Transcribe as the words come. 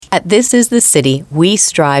At This Is the City, we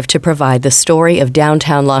strive to provide the story of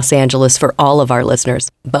downtown Los Angeles for all of our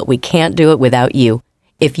listeners, but we can't do it without you.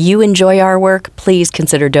 If you enjoy our work, please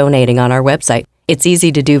consider donating on our website. It's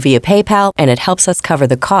easy to do via PayPal, and it helps us cover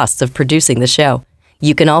the costs of producing the show.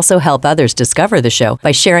 You can also help others discover the show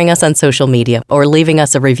by sharing us on social media or leaving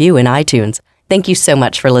us a review in iTunes. Thank you so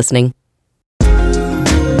much for listening.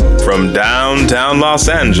 From downtown Los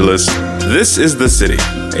Angeles, This is the City,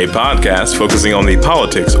 a podcast focusing on the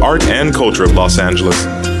politics, art, and culture of Los Angeles.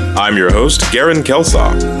 I'm your host, Garen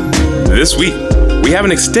Kelsaw. This week, we have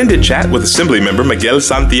an extended chat with Assemblymember Miguel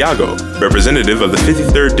Santiago, representative of the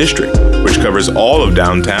 53rd District, which covers all of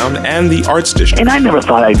downtown and the Arts District. And I never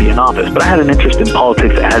thought I'd be in office, but I had an interest in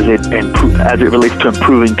politics as it relates to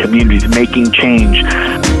improving communities, making change.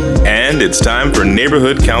 And it's time for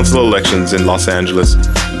neighborhood council elections in Los Angeles.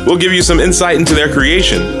 We'll give you some insight into their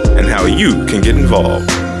creation and how you can get involved.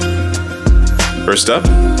 First up,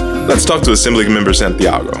 let's talk to Assemblymember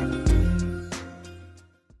Santiago.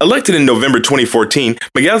 Elected in November 2014,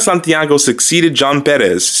 Miguel Santiago succeeded John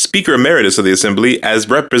Perez, Speaker Emeritus of the Assembly, as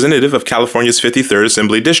representative of California's 53rd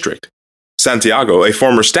Assembly District. Santiago, a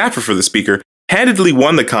former staffer for the Speaker, handedly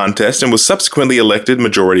won the contest and was subsequently elected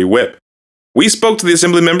Majority Whip. We spoke to the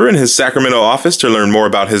Assemblymember in his Sacramento office to learn more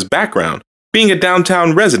about his background, being a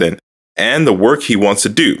downtown resident, and the work he wants to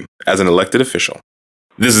do as an elected official.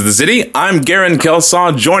 This is the City. I'm Garen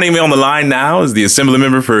Kelsaw. Joining me on the line now is the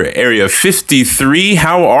Assemblymember for Area 53.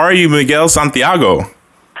 How are you, Miguel Santiago?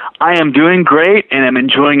 I am doing great, and I'm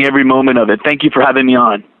enjoying every moment of it. Thank you for having me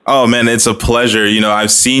on. Oh, man, it's a pleasure.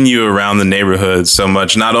 I've seen you around the neighborhood so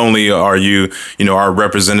much. Not only are you, our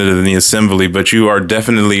representative in the Assembly, but you are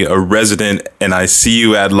definitely a resident, and I see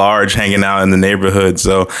you at large hanging out in the neighborhood.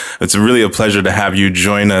 So it's really a pleasure to have you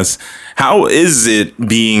join us. How is it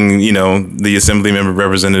being, the Assemblymember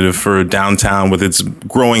representative for downtown with its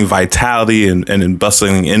growing vitality and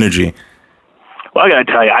bustling energy? Well, I got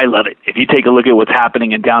to tell you, I love it. If you take a look at what's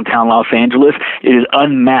happening in downtown Los Angeles, it is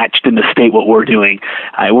unmatched in the state what we're doing.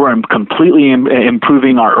 We're completely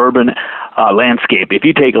improving our urban landscape. If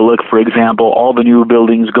you take a look, for example, all the new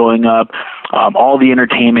buildings going up, all the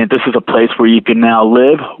entertainment, this is a place where you can now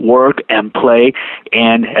live, work, and play.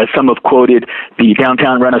 And as some have quoted, the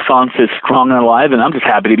downtown renaissance is strong and alive, and I'm just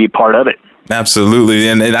happy to be part of it. Absolutely.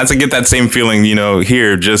 And I get that same feeling,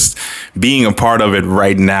 here, just being a part of it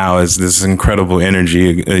right now as this incredible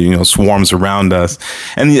energy, swarms around us.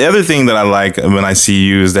 And the other thing that I like when I see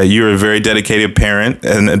you is that you're a very dedicated parent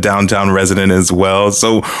and a downtown resident as well.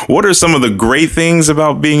 So what are some of the great things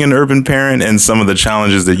about being an urban parent and some of the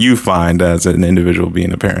challenges that you find as an individual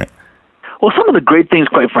being a parent? Well, some of the great things,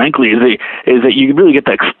 quite frankly, is that you really get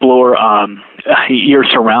to explore your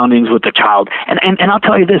surroundings with the child. And I'll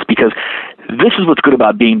tell you this, because this is what's good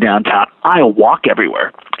about being downtown. I walk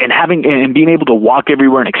everywhere, and being able to walk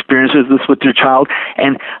everywhere and experiences this with your child.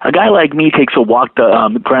 And a guy like me takes a walk to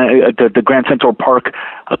the Grand Central Park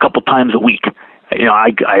a couple times a week.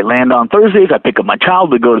 I land on Thursdays, I pick up my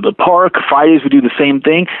child, we go to the park. Fridays, we do the same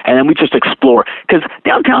thing, and then we just explore. Because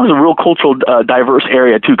downtown is a real cultural, diverse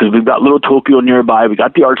area, too, because we've got Little Tokyo nearby, we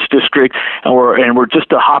got the Arts District, and we're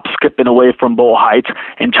just a hop skipping away from Bowl Heights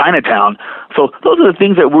and Chinatown. So those are the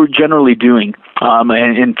things that we're generally doing.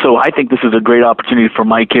 And so I think this is a great opportunity for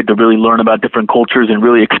my kid to really learn about different cultures and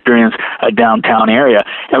really experience a downtown area.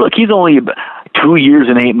 And look, he's only 2 years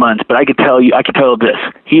and 8 months, but I could tell this: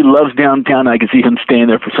 he loves downtown, and I can see him staying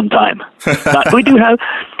there for some time. We do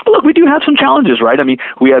have some challenges, right? I mean,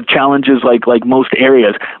 we have challenges like most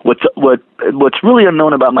areas. What's really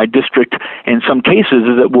unknown about my district in some cases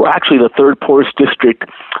is that we're actually the third poorest district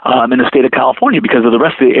in the state of California because of the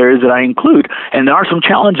rest of the areas that I include, and there are some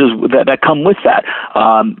challenges that come with that.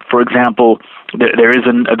 For example, there is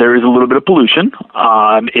a little bit of pollution.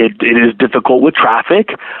 It is difficult with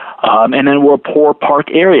traffic. And then we're a poor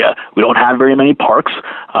park area. We don't have very many parks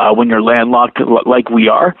when you're landlocked like we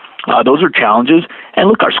are. Those are challenges. And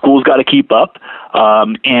look, our school's got to keep up.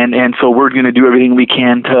 And so we're going to do everything we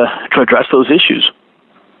can to address those issues.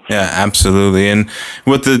 Yeah, absolutely. And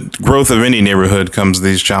with the growth of any neighborhood comes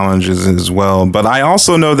these challenges as well. But I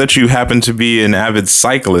also know that you happen to be an avid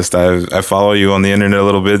cyclist. I follow you on the internet a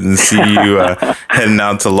little bit and see you heading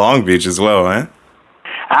out to Long Beach as well, right?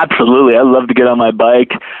 Absolutely. I love to get on my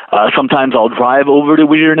bike. Sometimes I'll drive over to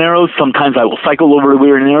Weir Narrows. Sometimes I will cycle over to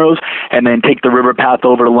Weir Narrows and then take the river path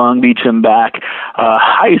over to Long Beach and back.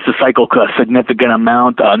 I used to cycle a significant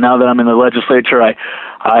amount. Now that I'm in the legislature,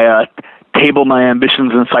 I table my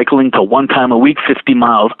ambitions in cycling to 1 time a week, 50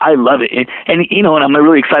 miles. I love it. And I'm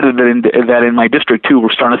really excited that in my district too,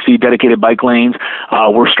 we're starting to see dedicated bike lanes.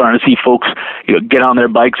 We're starting to see folks, get on their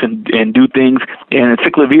bikes and do things. And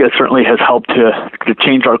Ciclavia certainly has helped to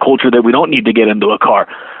change our culture that we don't need to get into a car.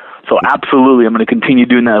 So absolutely, I'm going to continue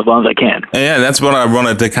doing that as long as I can. Yeah, that's what I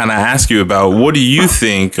wanted to kind of ask you about. What do you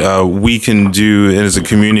think we can do as a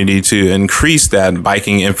community to increase that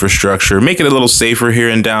biking infrastructure, make it a little safer here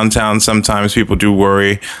in downtown? Sometimes people do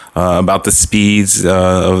worry about the speeds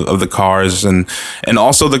of the cars and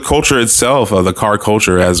also the culture itself, the car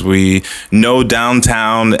culture. As we know,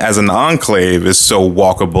 downtown as an enclave is so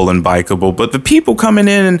walkable and bikeable, but the people coming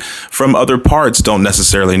in from other parts don't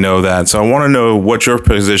necessarily know that. So I want to know what your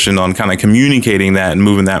position on kind of communicating that and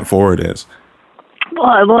moving that forward is.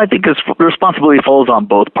 Well, I think the responsibility falls on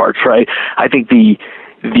both parts, right? I think the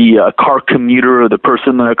car commuter or the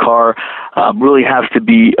person in a car really has to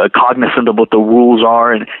be cognizant of what the rules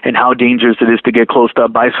are and how dangerous it is to get close to a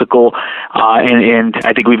bicycle. And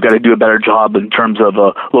I think we've got to do a better job in terms of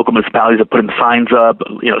local municipalities of putting signs up,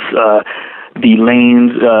 the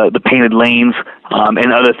lanes, the painted lanes,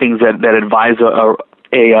 and other things that advise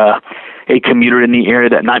a commuter in the area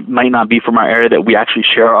that might not be from our area, that we actually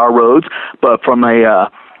share our roads. But from a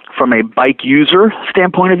bike user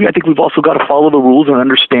standpoint of view, I think we've also got to follow the rules and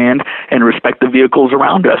understand and respect the vehicles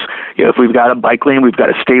around us. If we've got a bike lane, we've got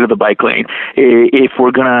to stay to the bike lane. If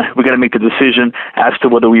we got to make the decision as to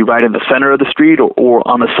whether we ride in the center of the street or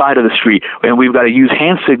on the side of the street, and we've got to use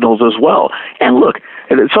hand signals as well. And look,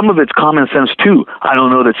 some of it's common sense too. I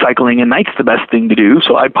don't know that cycling at night's the best thing to do,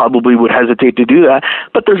 so I probably would hesitate to do that.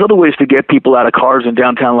 But there's other ways to get people out of cars in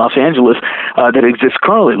downtown Los Angeles that exist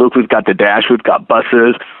currently. Look, we've got the Dash, we've got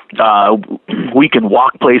buses. We can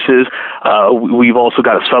walk places. We've also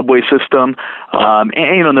got a subway system,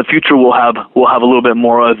 and in the future we'll have a little bit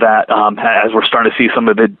more of that as we're starting to see some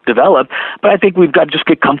of it develop. But I think we've got to just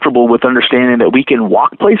get comfortable with understanding that we can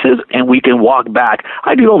walk places and we can walk back.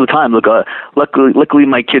 I do it all the time. Look, luckily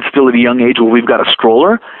my kid's still at a young age where we've got a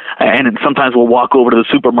stroller, and sometimes we'll walk over to the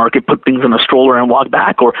supermarket, put things in the stroller, and walk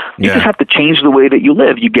back. Or you just have to change the way that you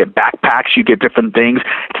live. You get backpacks, you get different things.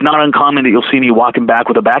 It's not uncommon that you'll see me walking back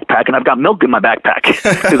with a backpack, and I've got milk in my backpack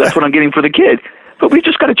because that's what I'm getting for the kid. But we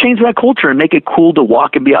just got to change that culture and make it cool to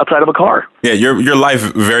walk and be outside of a car. Yeah, your life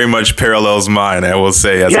very much parallels mine, I will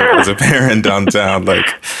say, as a parent downtown. Like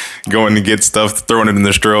going to get stuff, throwing it in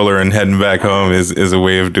the stroller, and heading back home is a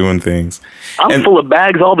way of doing things. I'm full of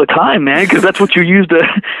bags all the time, man, because that's what you use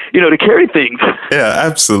to carry things. Yeah,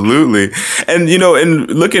 absolutely. And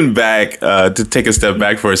and looking back, to take a step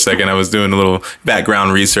back for a second, I was doing a little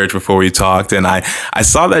background research before we talked, and I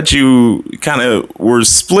saw that you kind of were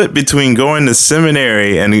split between going to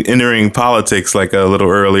seminary and entering politics like a little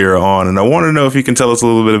earlier on. And I want to know if you can tell us a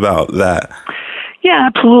little bit about that. Yeah,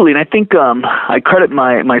 absolutely. And I think I credit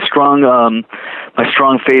my strong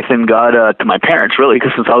faith in God to my parents, really,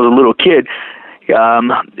 because since I was a little kid,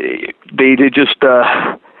 they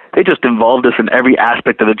just involved us in every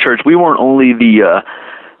aspect of the church. We weren't only the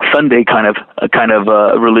Sunday kind of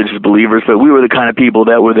religious believers, but we were the kind of people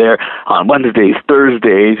that were there on Wednesdays,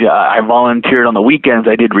 Thursdays. I volunteered on the weekends.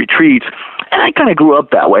 I did retreats, and I kind of grew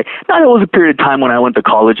up that way. Now, there was a period of time when I went to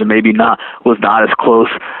college and maybe was not as close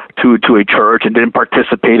to a church and didn't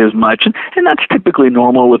participate as much, and that's typically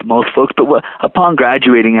normal with most folks. But upon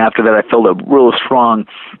graduating after that, I felt a real strong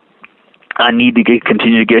need to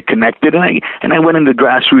continue to get connected, and I went into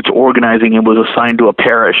grassroots organizing and was assigned to a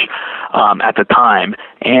parish at the time.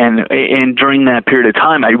 And during that period of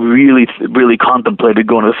time, I really contemplated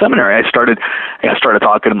going to the seminary. I started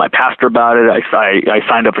talking to my pastor about it. I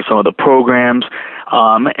signed up for some of the programs,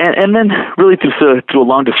 and then really through a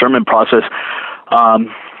long discernment process,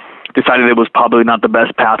 decided it was probably not the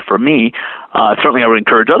best path for me. Certainly I would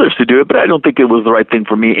encourage others to do it, but I don't think it was the right thing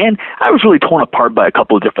for me. And I was really torn apart by a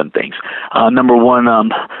couple of different things. Number one,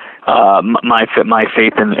 my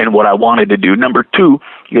faith in what I wanted to do. Number two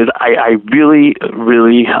is I really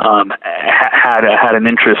had an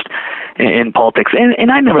interest in politics,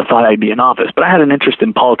 and I never thought I'd be in office, but I had an interest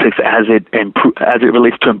in politics as it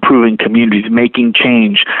relates to improving communities, making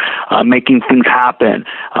change, making things happen,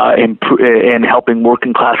 and helping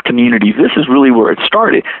working class communities. This is really where it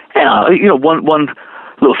started. And one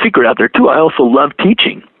little secret out there too, I also love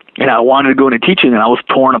teaching. And I wanted to go into teaching, and I was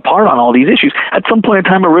torn apart on all these issues. At some point in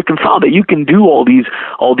time, I reconciled that you can do all these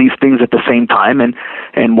things at the same time, and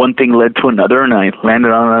and one thing led to another, and I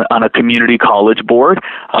landed on a community college board,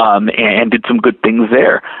 and did some good things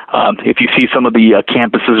there. If you see some of the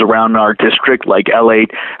campuses around our district, like LA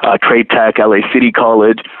Trade Tech, LA City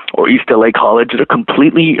College, or East LA College, that are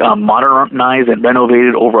completely modernized and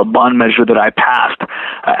renovated over a bond measure that I passed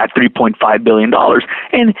at $3.5 billion.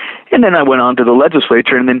 And then I went on to the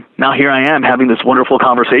legislature, and then now here I am having this wonderful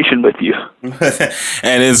conversation with you.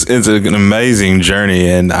 And it's an amazing journey,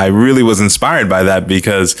 and I really was inspired by that,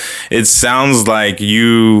 because it sounds like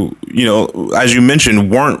you as you mentioned,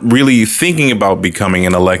 weren't really thinking about becoming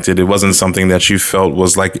an elected. It wasn't something that you felt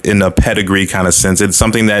was like in a pedigree kind of sense. It's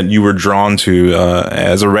something that you were drawn to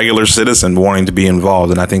as a regular citizen wanting to be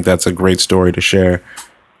involved, and I think that's a great story to share.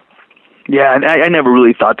 Yeah, and I never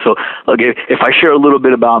really thought so. Look, if I share a little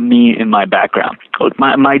bit about me and my background, look,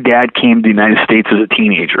 my dad came to the United States as a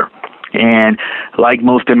teenager. And like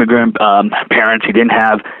most immigrant parents, he didn't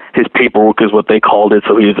have his paperwork, is what they called it,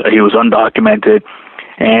 so he was undocumented.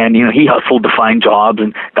 And he hustled to find jobs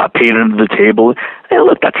and got paid under the table. And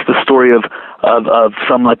look, that's the story of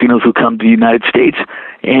some Latinos who come to the United States.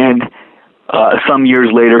 And some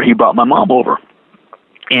years later, he brought my mom over.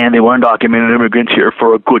 And they were undocumented immigrants here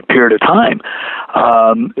for a good period of time.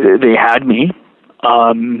 They had me.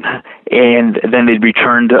 And then they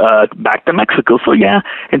returned back to Mexico. So yeah,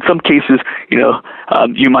 in some cases,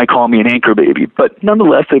 you might call me an anchor baby, but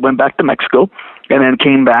nonetheless, they went back to Mexico and then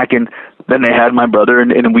came back, and then they had my brother,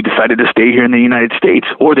 and we decided to stay here in the United States,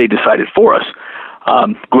 or they decided for us.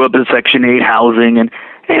 Grew up in Section 8 housing, and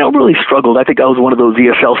really struggled. I think I was one of those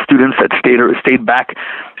ESL students that stayed back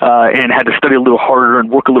and had to study a little harder and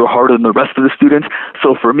work a little harder than the rest of the students.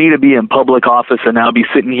 So for me to be in public office and now be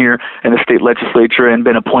sitting here in the state legislature and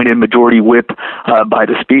been appointed majority whip by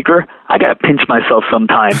the speaker, I got to pinch myself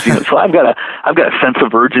sometimes. So I've got a sense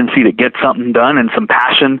of urgency to get something done, and some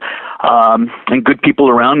passion, and good people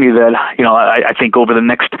around me that I think over the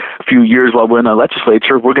next few years while we're in the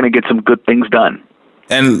legislature, we're going to get some good things done.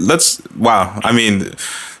 And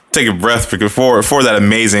take a breath, because for that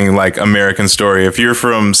amazing American story, if you're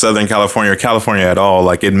from Southern California or California at all,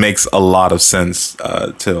 it makes a lot of sense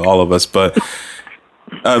to all of us. But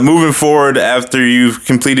moving forward, after you've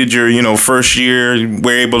completed your first year,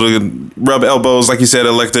 we're able to rub elbows, like you said,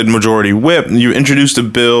 elected majority whip. You introduced a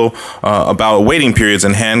bill about waiting periods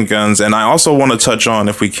and handguns, and I also want to touch on,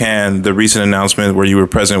 if we can, the recent announcement where you were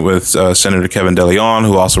present with Senator Kevin De Leon,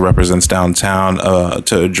 who also represents downtown,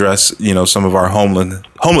 to address some of our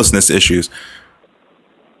homelessness issues.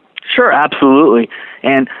 Sure, absolutely.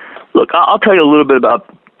 And look, I'll tell you a little bit about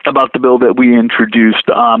the bill that we introduced.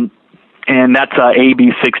 And that's AB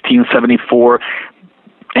 1674,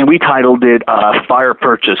 and we titled it Fire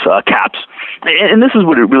Purchase Caps. And this is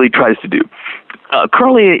what it really tries to do.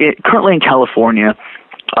 Currently in California,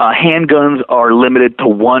 handguns are limited to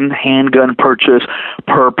one handgun purchase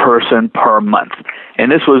per person per month.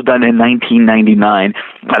 And this was done in 1999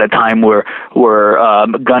 at a time where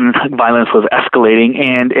gun violence was escalating,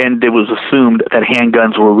 and it was assumed that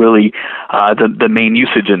handguns were really the main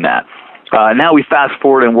usage in that. Now we fast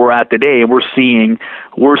forward and we're at today, and we're seeing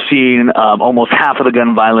almost half of the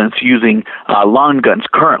gun violence using long guns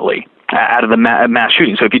currently out of the mass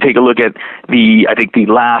shooting. So if you take a look at the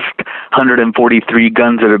last 143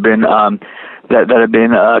 guns that have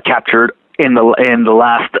been captured in the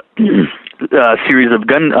last series of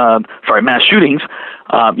mass shootings,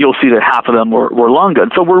 you'll see that half of them were long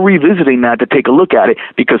guns. So we're revisiting that to take a look at it,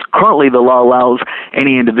 because currently the law allows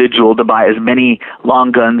any individual to buy as many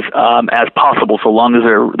long guns as possible, so long as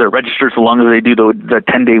they're registered, so long as they do the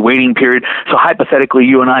 10-day waiting period. So hypothetically,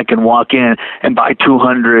 you and I can walk in and buy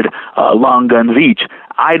 200 long guns each.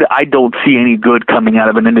 I don't see any good coming out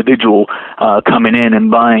of an individual coming in and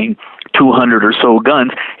buying 200 or so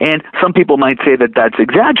guns. And some people might say that that's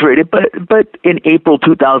exaggerated, but in April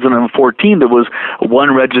 2014, there was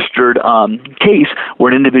one registered case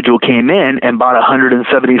where an individual came in and bought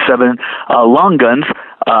 177 long guns,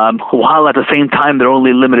 while at the same time they're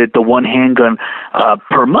only limited to one handgun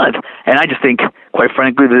per month. And I just think, quite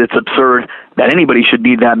frankly, that it's absurd that anybody should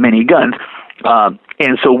need that many guns.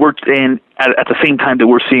 And so at the same time that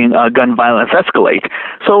we're seeing gun violence escalate.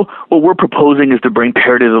 So what we're proposing is to bring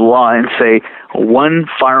parity to the law and say one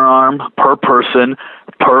firearm per person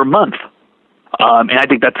per month. And I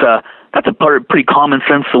think that's a pretty common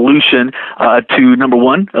sense solution to, number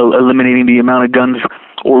one, eliminating the amount of guns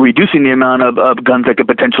or reducing the amount of guns that could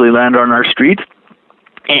potentially land on our streets.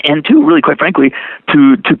 And two, really quite frankly,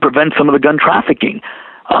 to prevent some of the gun trafficking.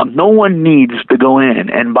 No one needs to go in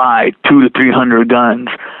and buy 200 to 300 guns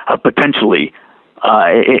potentially,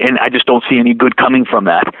 and I just don't see any good coming from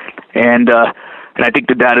that. And And I think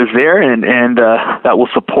the data is there, and that will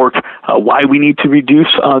support why we need to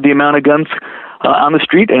reduce the amount of guns on the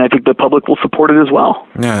street, and I think the public will support it as well.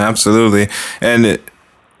 Yeah, absolutely. And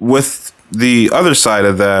with the other side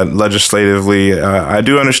of that legislatively, I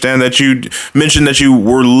do understand that you mentioned that you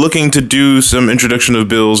were looking to do some introduction of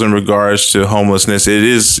bills in regards to homelessness. It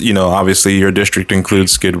is, obviously your district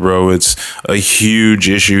includes Skid Row. It's a huge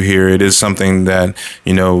issue here. It is something that,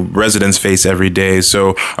 residents face every day.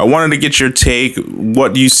 So I wanted to get your take,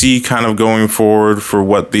 what you see kind of going forward for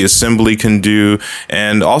what the Assembly can do,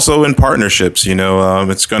 and also in partnerships.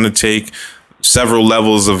 It's going to take several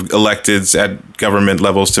levels of electeds at government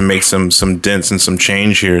levels to make some dents and some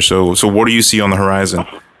change here. So what do you see on the horizon?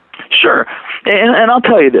 Sure. And I'll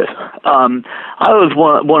tell you this. I was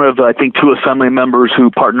one of, I think, 2 Assembly members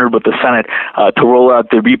who partnered with the Senate to roll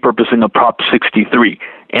out the repurposing of Prop 63.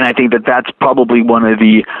 And I think that that's probably one of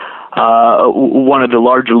the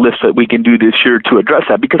larger lifts that we can do this year to address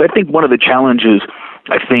that, because I think one of the challenges,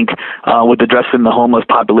 with addressing the homeless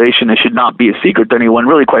population, it should not be a secret to anyone,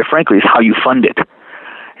 really, quite frankly, is how you fund it.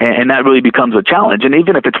 And that really becomes a challenge. And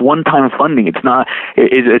even if it's one-time funding, it's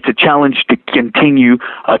a challenge to continue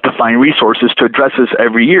to find resources to address this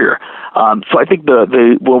every year. So I think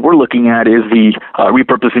what we're looking at is the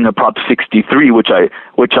repurposing of Prop 63, which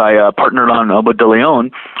I partnered on with De Leon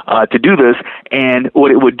to do this. And what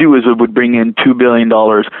it would do is it would bring in $2 billion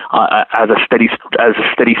as a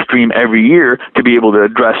steady stream every year to be able to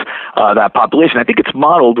address that population. I think it's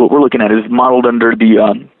modeled. What we're looking at is modeled under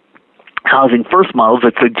the Housing First models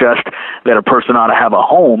that suggest that a person ought to have a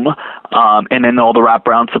home, and then all the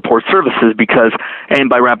wraparound support services, and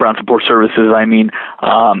by wraparound support services, I mean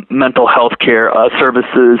mental health care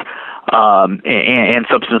services, and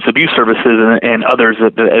substance abuse services and others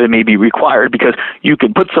that may be required, because you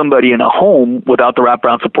can put somebody in a home without the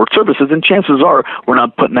wraparound support services, and chances are we're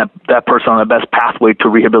not putting that person on the best pathway to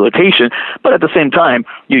rehabilitation. But at the same time,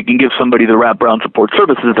 you can give somebody the wraparound support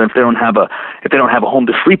services, and if they don't have a home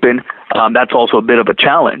to sleep in, that's also a bit of a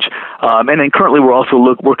challenge. And then currently we're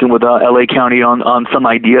also working with LA County on some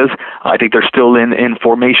ideas. I think they're still in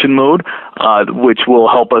formation mode, which will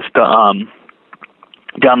help us to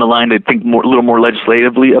down the line to think a little more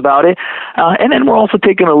legislatively about it. And then we're also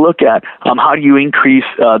taking a look at how do you increase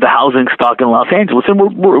the housing stock in Los Angeles. And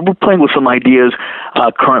we're playing with some ideas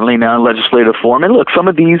currently now in legislative form. And look, some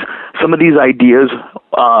of these ideas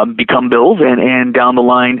become bills, and down the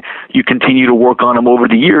line you continue to work on them over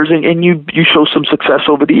the years, and you show some success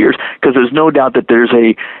over the years, because there's no doubt that there's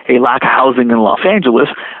a lack of housing in Los Angeles,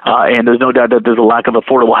 and there's no doubt that there's a lack of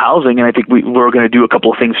affordable housing, and I think we're going to do a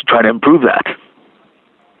couple of things to try to improve that.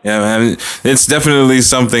 Yeah, man, it's definitely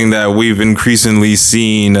something that we've increasingly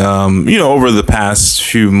seen, over the past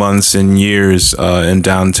few months and years in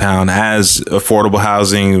downtown, as affordable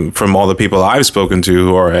housing, from all the people I've spoken to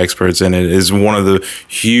who are experts in it, is one of the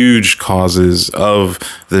huge causes of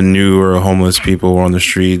the newer homeless people on the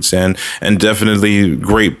streets. And definitely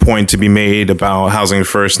great point to be made about housing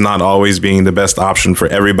first not always being the best option for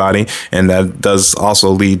everybody. And that does also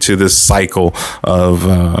lead to this cycle of,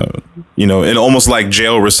 and almost like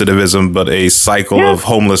jail recidivism, but a cycle of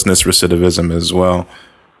homelessness recidivism as well.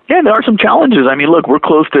 Yeah, there are some challenges. I mean, look, we're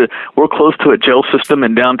close to a jail system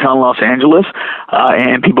in downtown Los Angeles,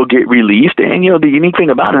 and people get released. And the unique thing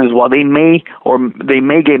about it is, while they may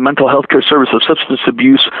get mental health care services, substance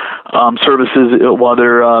abuse services while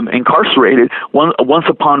they're incarcerated, once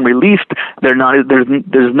upon release, there's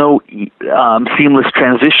no seamless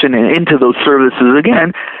transition into those services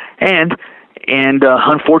again, and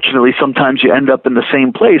unfortunately, sometimes you end up in the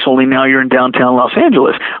same place, only now you're in downtown Los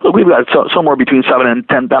Angeles. Look, we've got somewhere between 7,000 and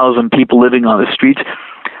 10,000 people living on the streets.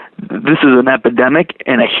 This is an epidemic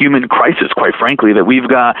and a human crisis, quite frankly, that we've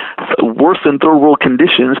got worse than third world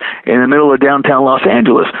conditions in the middle of downtown Los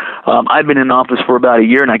Angeles. I've been in office for about a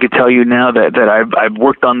year, and I can tell you now that I've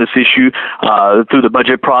worked on this issue through the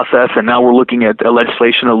budget process, and now we're looking at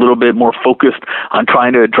legislation a little bit more focused on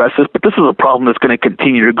trying to address this. But this is a problem that's going to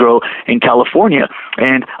continue to grow in California.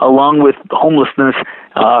 And along with homelessness,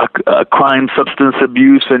 crime, substance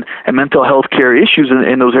abuse, and mental health care issues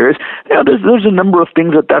in those areas, there's a number of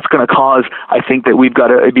things that's going to cause, I think, that we've got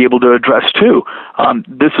to be able to address too.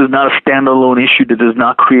 This is not a standalone issue that does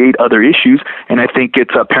not create other issues, and I think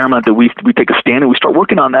it's paramount that we take a stand and we start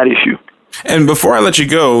working on that issue. And before I let you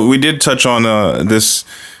go, we did touch on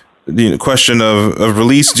the question of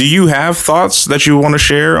release. Do you have thoughts that you want to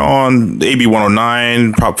share on AB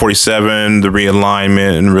 109, Prop 47, the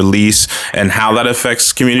realignment and release, and how that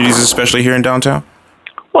affects communities, especially here in downtown?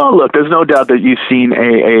 Well, look, there's no doubt that you've seen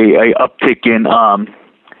a uptick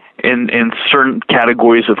in certain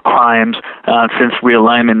categories of crimes since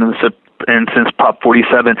realignment in and since Prop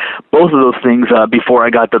 47, both of those things before I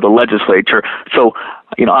got to the legislature. So,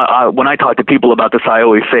 when I talk to people about this, I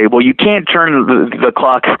always say, well, you can't turn the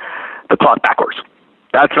clock backwards.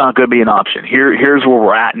 That's not going to be an option. Here's where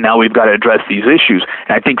we're at, and now we've got to address these issues.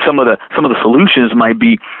 And I think some of the solutions might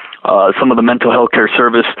be some of the mental health care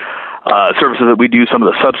services that we do, some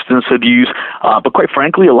of the substance abuse, but quite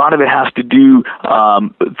frankly, a lot of it has to do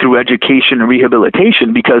through education and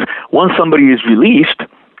rehabilitation, because once somebody is released,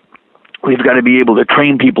 we've got to be able to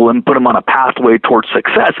train people and put them on a pathway towards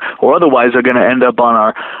success, or otherwise they're going to end up on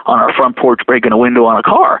our front porch breaking a window on a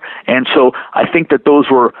car. And so I think that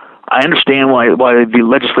I understand why the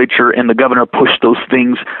legislature and the governor pushed those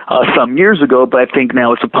things some years ago, but I think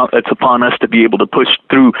now it's upon us to be able to push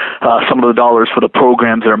through some of the dollars for the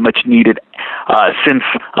programs that are much needed since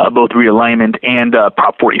both realignment and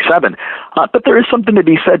Prop 47. But there is something to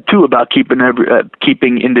be said too about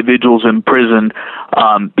keeping individuals in prison,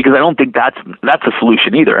 because I don't think that's a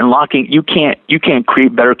solution either. And you can't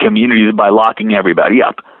create better communities by locking everybody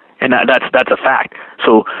up, and that's a fact.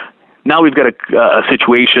 So now we've got a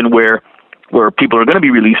situation where people are going to be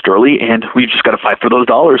released early, and we've just got to fight for those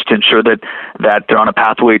dollars to ensure that they're on a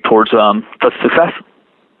pathway towards success.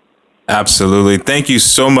 Absolutely. Thank you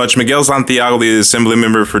so much, Miguel Santiago, the Assembly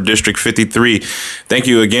member for District 53. Thank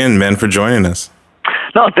you again, man, for joining us.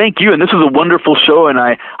 No, thank you. And this is a wonderful show, and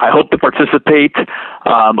I hope to participate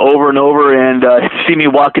over and over. And see me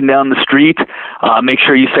walking down the street, make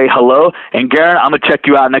sure you say hello. And Garen, I'm going to check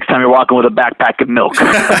you out next time you're walking with a backpack of milk.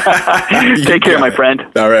 Take care, my friend.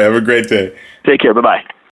 All right. Have a great day. Take care. Bye-bye.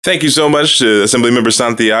 Thank you so much to Assemblymember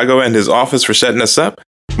Santiago and his office for setting us up.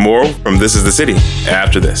 More from This is the City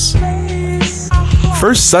after this.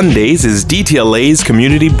 First Sundays is DTLA's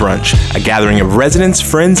Community Brunch, a gathering of residents,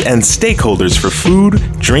 friends, and stakeholders for food,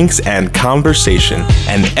 drinks, and conversation,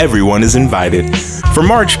 and everyone is invited. For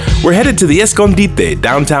March, we're headed to the Escondite,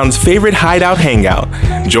 downtown's favorite hideout hangout.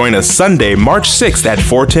 Join us Sunday, March 6th at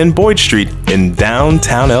 410 Boyd Street in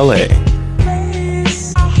downtown LA.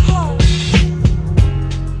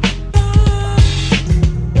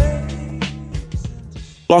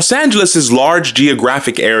 Los Angeles' large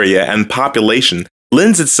geographic area and population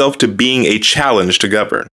lends itself to being a challenge to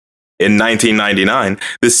govern. In 1999,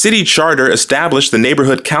 the city charter established the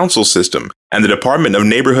neighborhood council system and the Department of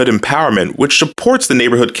Neighborhood Empowerment, which supports the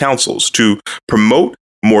neighborhood councils to promote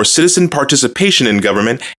more citizen participation in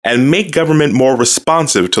government and make government more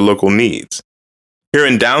responsive to local needs. Here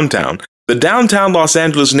in downtown, the Downtown Los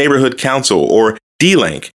Angeles Neighborhood Council, or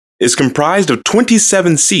DLANC, is comprised of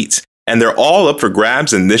 27 seats, and they're all up for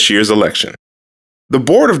grabs in this year's election. The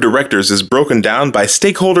board of directors is broken down by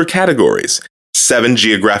stakeholder categories, 7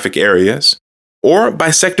 geographic areas, or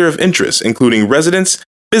by sector of interest, including residents,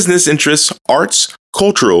 business interests, arts,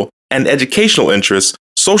 cultural, and educational interests,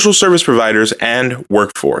 social service providers, and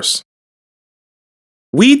workforce.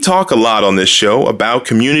 We talk a lot on this show about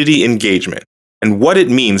community engagement and what it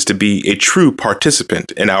means to be a true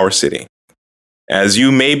participant in our city. As you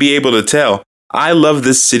may be able to tell, I love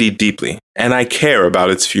this city deeply, and I care about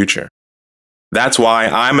its future. That's why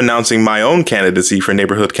I'm announcing my own candidacy for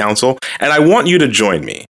Neighborhood Council, and I want you to join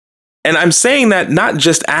me. And I'm saying that not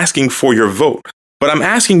just asking for your vote, but I'm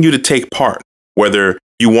asking you to take part, whether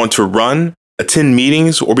you want to run, attend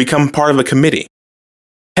meetings, or become part of a committee.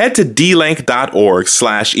 Head to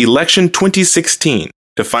dlanc.org/election2016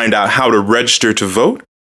 to find out how to register to vote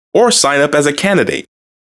or sign up as a candidate.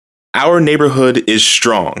 Our neighborhood is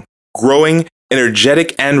strong, growing,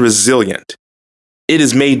 energetic, and resilient. It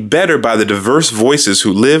is made better by the diverse voices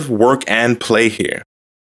who live, work, and play here.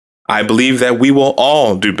 I believe that we will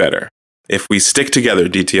all do better if we stick together,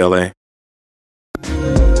 DTLA.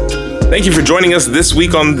 Thank you for joining us this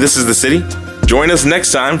week on This is the City. Join us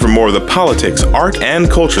next time for more of the politics, art, and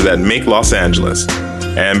culture that make Los Angeles.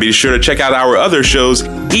 And be sure to check out our other shows,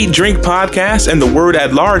 Eat, Drink Podcast and the Word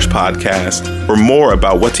at Large Podcast, for more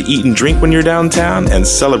about what to eat and drink when you're downtown and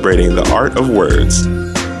celebrating the art of words.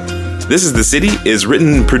 This is the City is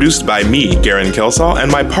written and produced by me, Garen Kelsall,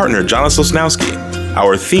 and my partner, Jonas Sosnowski.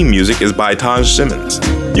 Our theme music is by Taj Simmons.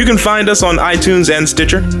 You can find us on iTunes and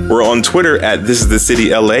Stitcher. We're on Twitter at This Is The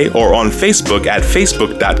City LA or on Facebook at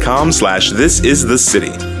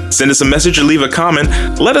facebook.com/thisisthecity. Send us a message or leave a comment.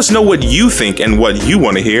 Let us know what you think and what you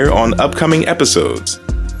want to hear on upcoming episodes.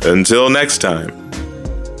 Until next time,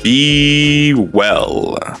 be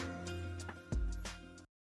well.